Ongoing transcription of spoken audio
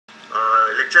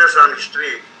lectures on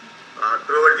history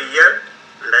throughout the year,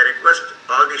 and I request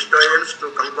all the historians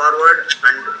to come forward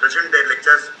and present their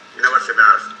lectures in our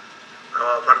seminars.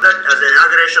 For that, as an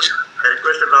inauguration, I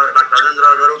requested Dr. Aravinda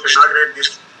Garu to inaugurate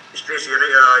this history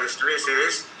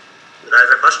series. And as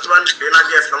the first one,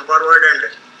 Leenaji has come forward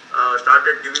and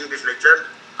started giving this lecture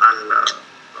on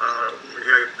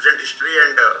present history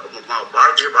and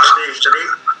Bharatiya history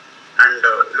and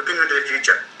looking into the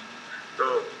future.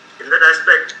 So, in that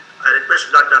aspect, I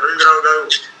request Dr. Aravinda Garu,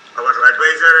 our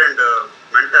advisor and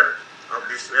mentor of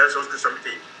this Veda Samskruti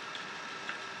Samiti,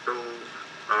 to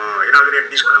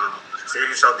inaugurate this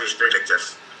series of the history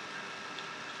lectures.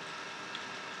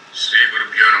 Shri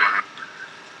Gurubhyo Namaha.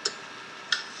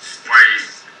 My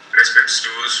respects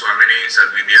to Swamini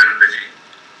Sadvidyanandaji,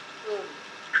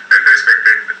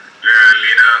 respected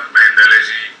Leena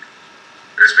Mahendalaji,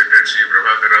 respected Shri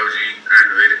Prabhakar Raoji,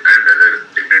 and other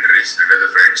dignitaries and other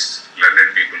friends,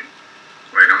 learned people.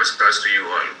 My namaskars to you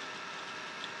all.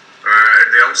 At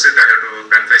the outset, I have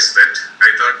to confess that I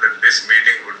thought that this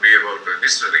meeting would be about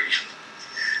history.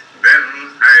 Then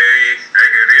I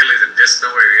realized, just now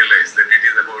I realized that it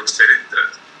is about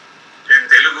Charitra. In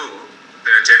Telugu,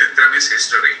 the Charitra is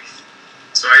history.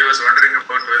 So I was wondering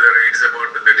about whether it is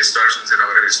about the distortions in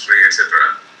our history,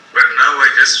 etc. But now I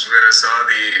just saw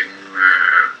the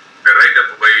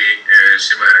write-up by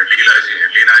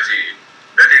Leenaji,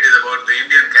 that it is about the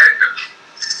Indian character.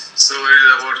 So it is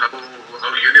about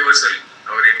how universal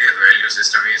our Indian value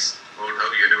system is, about how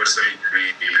universal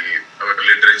our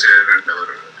literature and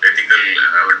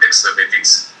our texts of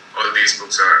ethics, all these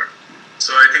books are.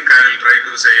 So I think I will try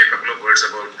to say a couple of words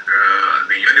about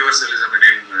the universalism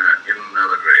in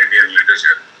our Indian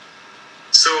literature.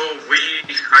 So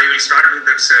I will start with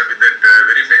that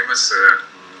very famous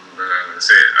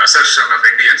assertion of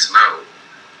Indians now,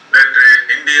 that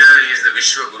India is the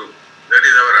Vishwa Guru. That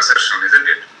is our assertion, isn't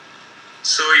it?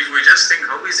 So if we just think,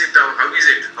 how is it?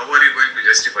 How are you going to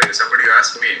justify? Somebody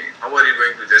asked me, how are you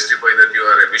going to justify that you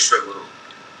are a Vishwa Guru?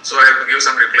 So I have to give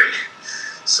some reply.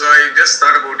 So I just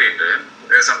thought about it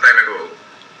some time ago,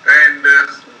 and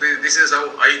this is how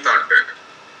I thought.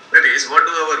 That is, what do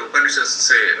our Upanishads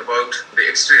say about the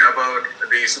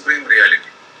supreme reality?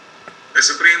 The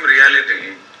supreme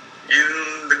reality,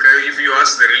 if you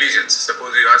ask the religions,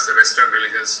 suppose you ask the Western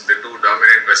religions, the two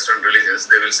dominant Western religions,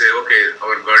 they will say, okay,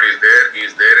 our God is there, He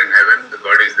is there in heaven, the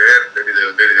God is there,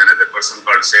 there is another person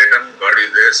called Satan, God is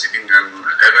there sitting in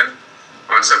heaven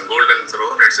on some golden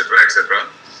throne, etc., etc.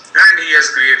 And He has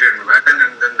created man,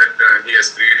 and then He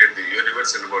has created the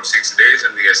universe in about 6 days,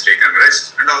 and He has taken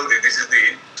rest, and all this is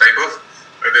the type of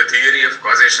the theory of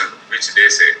causation which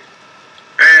they say.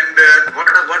 And what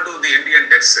do the Indian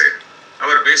texts say?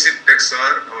 Our basic texts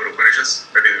are our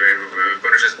Upanishads, that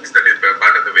is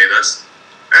part of the Vedas,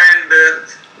 and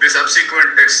the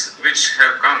subsequent texts which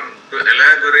have come to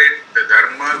elaborate the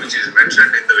dharma which is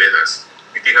mentioned in the Vedas.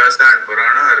 Itihasa and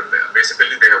Purana are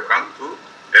basically, they have come to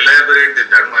elaborate the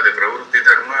dharma, the pravrutti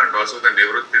dharma and also the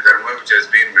nivrutti dharma which has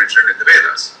been mentioned in the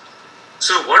Vedas.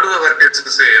 So what do our texts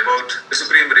say about the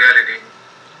supreme reality?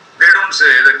 They don't say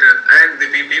that, and the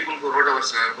people who wrote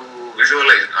who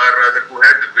visualized, or rather who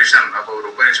had the vision of our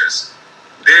Upanishads,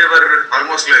 they were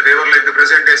like the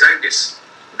present day scientists.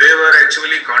 They were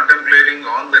actually contemplating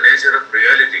on the nature of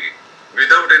reality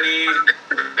without any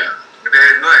agenda. They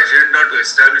had no agenda to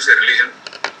establish a religion.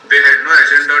 They had no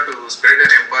agenda to spread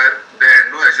an empire. They had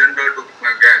no agenda to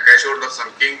cash out of some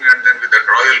king, and then with that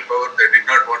royal power they did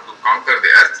not want to conquer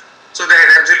the earth. So they had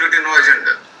absolutely no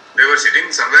agenda. They were sitting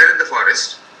somewhere in the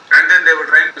forest, and then they were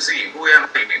trying to see, who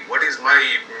am I? What is my,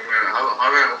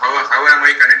 how am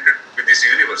I connected with this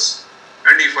universe?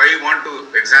 And if I want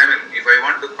to examine, if I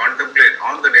want to contemplate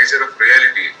on the nature of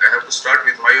reality, I have to start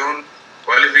with my own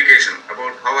qualification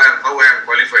about how I am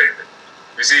qualified.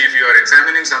 You see, if you are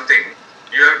examining something,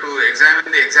 you have to examine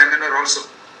the examiner also,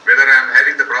 whether I am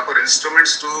having the proper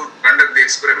instruments to conduct the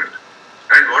experiment,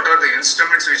 and what are the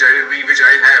instruments which I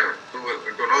have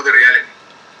to know the reality.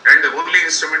 And the only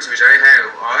instruments which I have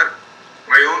are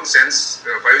my own sense,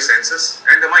 5 senses,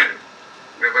 and the mind.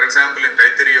 For example, in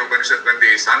Taittiriya Upanishad, when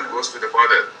the son goes to the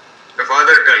father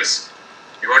tells,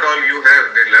 what all you have,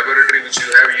 the laboratory which you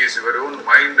have is your own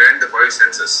mind and the 5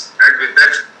 senses. And with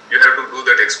that, you have to do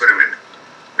that experiment.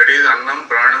 That is Annam,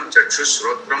 Pranam, Chakshus,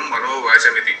 Shrotram, Mano,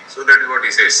 Vachamiti. So that is what he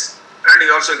says. And he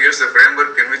also gives the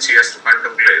framework in which he has to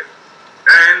contemplate.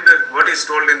 And what is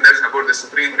told in that about the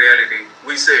supreme reality,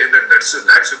 we say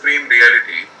that supreme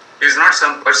reality is not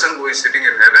some person who is sitting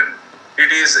in heaven.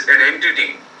 It is an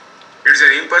entity. It is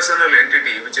an impersonal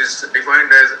entity which is defined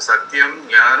as Satyam,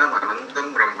 Jnanam,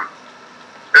 Anantam, Brahma.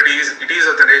 That is, it is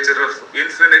of the nature of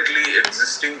infinitely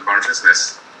existing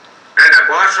consciousness. And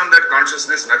apart from that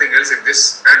consciousness, nothing else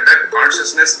exists. And that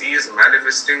consciousness is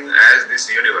manifesting as this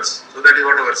universe. So that is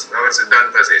what our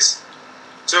Siddhanta says.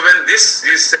 So when this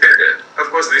is said,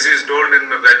 of course this is told in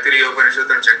the Gayatri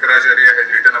Upanishad, and Shankaracharya has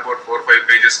written about 4 or 5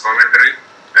 pages commentary.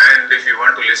 And if you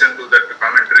want to listen to that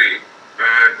commentary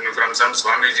from some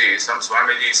Swamijis and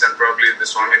probably the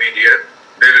Swamini here,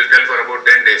 they will tell for about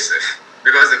 10 days.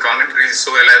 Because the commentary is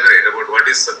so elaborate about what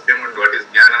is Satyam and what is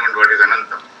Jnanam and what is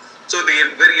Anantam. So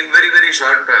in very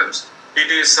short terms,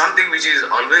 it is something which is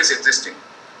always existing.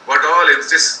 What all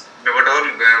exists, what all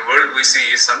world we see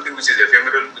is something which is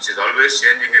ephemeral, which is always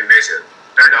changing in nature.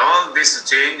 And all this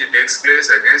change takes place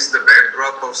against the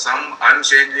backdrop of some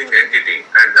unchanging entity.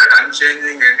 And that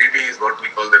unchanging entity is what we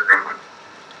call the Brahman.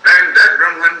 And that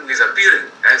Brahman is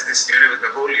appearing as this universe, the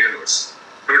whole universe.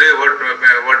 Today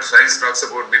what science talks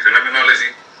about the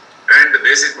phenomenology, and the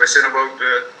basic question about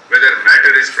whether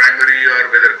matter is primary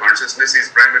or whether consciousness is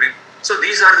primary. So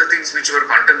these are the things which were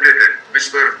contemplated,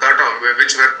 which were thought of,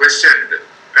 which were questioned,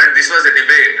 and this was a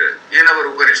debate in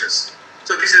our Upanishads.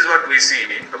 So this is what we see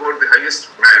about the highest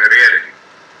reality.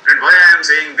 And why I am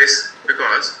saying this?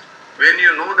 Because when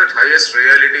you know that highest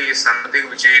reality is something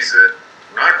which is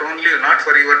not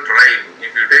for your tribe.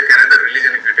 If you take another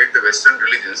religion, if you take the Western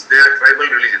religions, they are tribal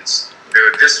religions. They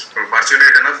were just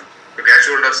fortunate enough to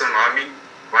catch hold of some army,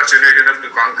 fortunate enough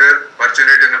to conquer,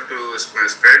 fortunate enough to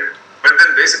spread. But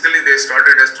then basically they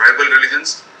started as tribal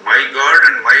religions. My God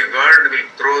and my God will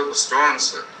throw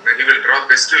stones. He will drop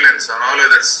pestilence on all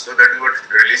others. So that is what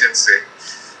religions say.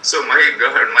 So my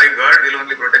God will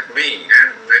only protect me and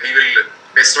he will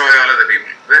destroy all other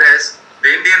people. Whereas the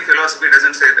Indian philosophy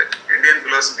doesn't say that. Indian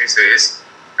philosophy says,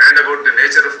 and about the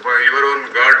nature of your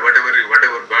own God, whatever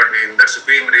God in that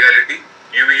supreme reality,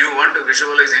 you want to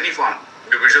visualize any form.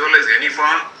 You visualize any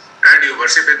form and you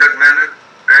worship in that manner.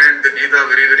 And the Gita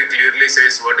very clearly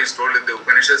says what is told in the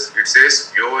Upanishads. It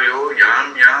says, yo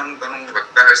yam tanum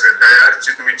bhaktaha shraddhaya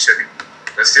architumicchati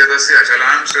tasya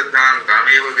achalam shraddham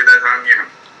kameva vidahamyam.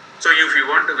 So if you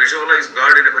want to visualize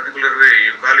God in a particular way,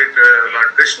 you call it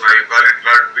Lord Krishna, you call it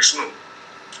Lord Vishnu,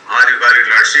 or you call it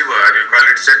Lord Shiva, or you call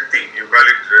it Shakti, you call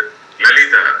it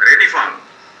Lalita, or any form,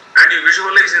 and you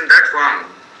visualize in that form,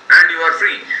 and you are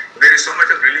free. There is so much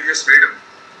of religious freedom,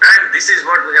 and this is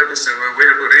what we have to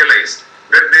realize,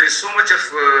 that there is so much of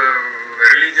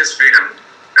religious freedom,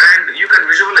 and you can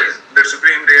visualize the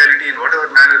supreme reality in whatever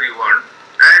manner you want,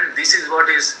 and this is what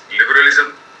is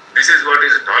liberalism. This is what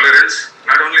is tolerance.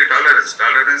 Not only tolerance is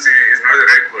not the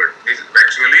right word. This is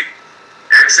actually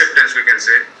acceptance, we can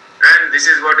say. And this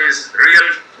is what is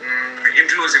real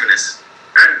inclusiveness.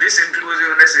 And this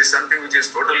inclusiveness is something which is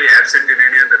totally absent in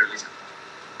any other religion.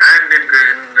 And in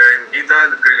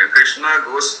Gita, Krishna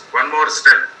goes one more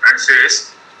step and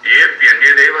says, he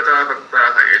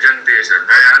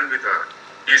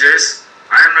says,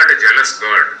 I am not a jealous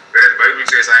God. Whereas Bible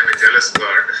says, I am a jealous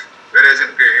God. Whereas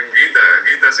in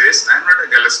Gita says, I am not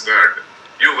a jealous God.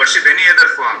 You worship any other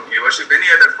form. You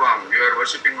are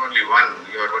worshipping only one.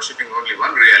 You are worshipping only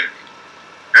one reality.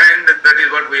 And that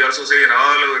is what we also say in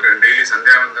all our daily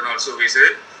Sandhya-Vandana also we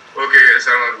say, okay,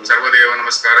 Sarvadeva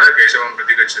Namaskara, Keshavam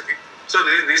Pratigachati. So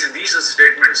these are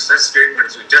statements, such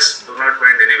statements you just do not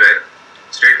find anywhere.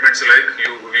 Statements like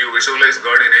you visualize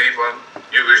God in any form,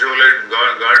 you visualize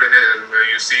God in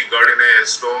you see God in a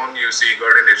stone, you see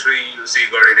God in a tree, you see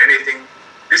God in anything.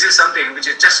 This is something which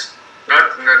is just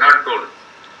not told.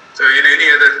 So in any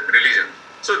other religion.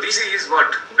 So this is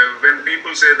what, when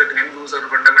people say that Hindus are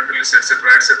fundamentalists, etc.,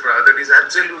 that is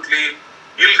absolutely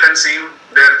ill-conceived.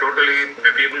 They are totally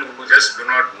people who just do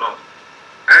not know.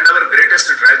 And our greatest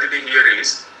tragedy here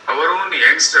is our own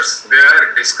youngsters, they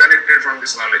are disconnected from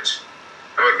this knowledge.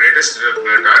 Our greatest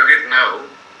target now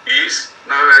is,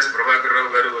 as Prabhakar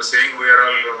Rao Garu was saying, we are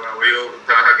all Vayo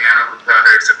Vruddhaha, Jnana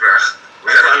Vruddhaha, etc.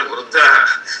 We are all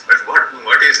Vruddhaha. But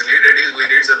what is needed is we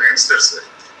need some youngsters.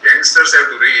 Youngsters have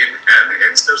to read and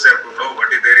youngsters have to know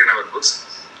what is there in our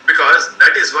books, because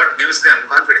that is what gives them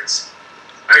confidence.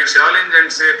 I challenge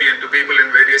and say to people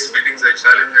in various meetings, I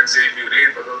challenge and say, if you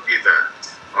read Bhagavad Gita,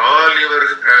 all your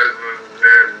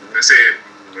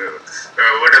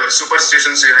whatever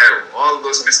superstitions you have, all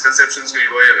those misconceptions will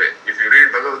go away. If you read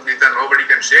Bhagavad Gita, nobody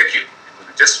can shake you.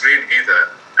 Just read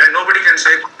Gita and nobody can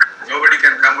shake you. Nobody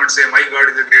can come and say, my God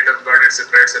is a greater God,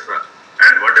 etc., etc.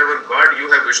 And whatever God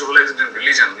you have visualized in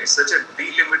religion is such a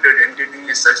delimited entity,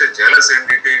 is such a jealous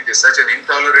entity, it is such an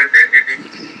intolerant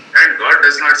entity. And God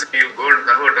does not say, you go and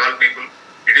convert all people.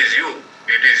 It is you.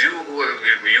 It is you who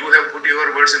you have put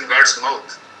your words in God's mouth.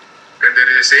 And there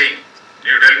is a saying,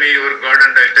 You tell me your God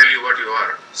and I'll tell you what you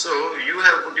are. So you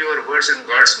have put your words in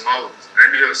God's mouth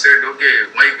and you have said, okay,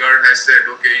 my God has said,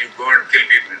 okay, you go and kill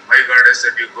people. My God has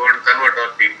said, you go and convert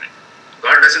all people.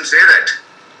 God doesn't say that.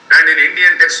 And in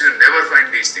Indian text, you never find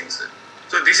these things.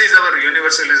 So this is our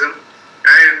universalism.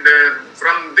 And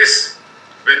from this,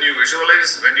 when you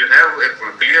visualize, when you have a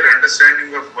clear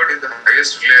understanding of what is the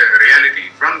highest reality,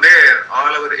 from there,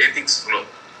 all our ethics flow.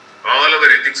 All our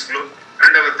ethics flow.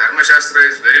 And our Dharma Shastra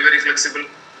is very, very flexible.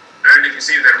 And if you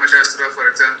see Dharma Shastra, for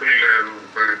example,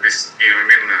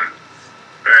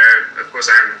 of course,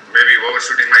 I am maybe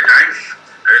overshooting my time.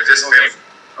 I will just tell you.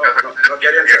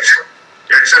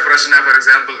 Yaksha Prashna, for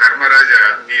example, Dharma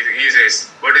Raja, he says,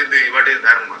 what is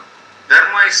Dharma?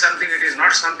 Dharma is something, it is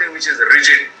not something which is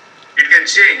rigid. It can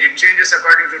change. It changes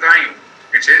according to time.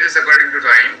 It changes according to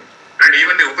time. And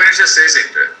even the Upanishad says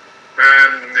it.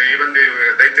 Even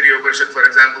the Taittiriya Upanishad, for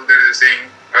example, there is a saying,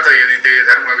 Atha yadite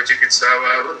dharma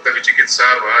vichikitsava, vrutta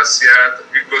vichikitsava syat.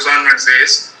 It goes on and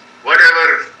says,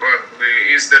 whatever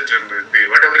is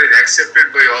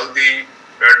accepted by all the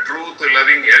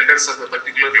truth-loving elders of a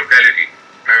particular locality.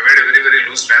 I made a very, very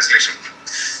loose translation.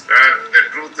 The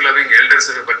truth-loving elders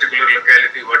of a particular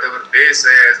locality, whatever they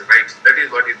say as right, that is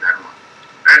what is dharma.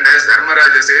 And as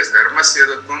Dharmaraja says, dharmasya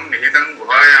tattvam nihitam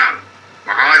guhayam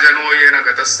mahajano yena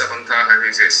gatassa panthaha,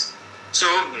 he says. So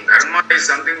dharma is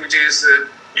something which is,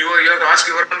 you have to ask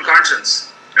your own conscience.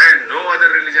 And no other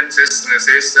religion says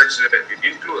such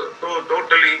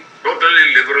totally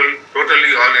liberal,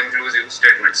 totally all-inclusive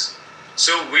statements.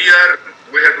 So we have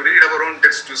to read our own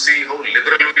text to see how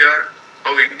liberal we are,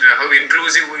 how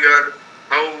inclusive we are,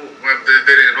 how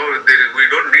we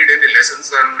don't need any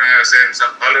lessons on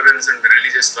some tolerance and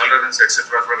religious tolerance,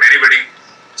 etc. from anybody.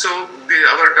 So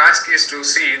our task is to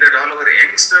see that all our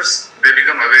youngsters, they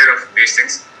become aware of these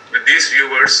things. With these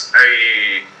few words,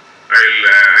 I'm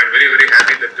very, very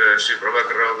happy that Sri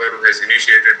Prabhakar Rao Garu has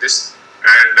initiated this,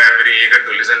 and I'm very eager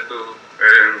to listen to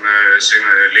Sri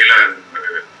Leela,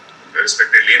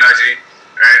 respected Leena ji,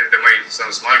 and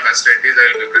some small constraint is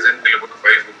I will be present till about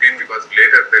 5:15 because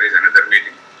later there is another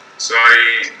meeting. So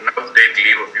I now take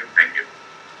leave of you. Thank you.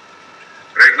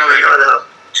 Right now,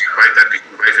 5:30,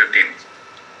 5:15.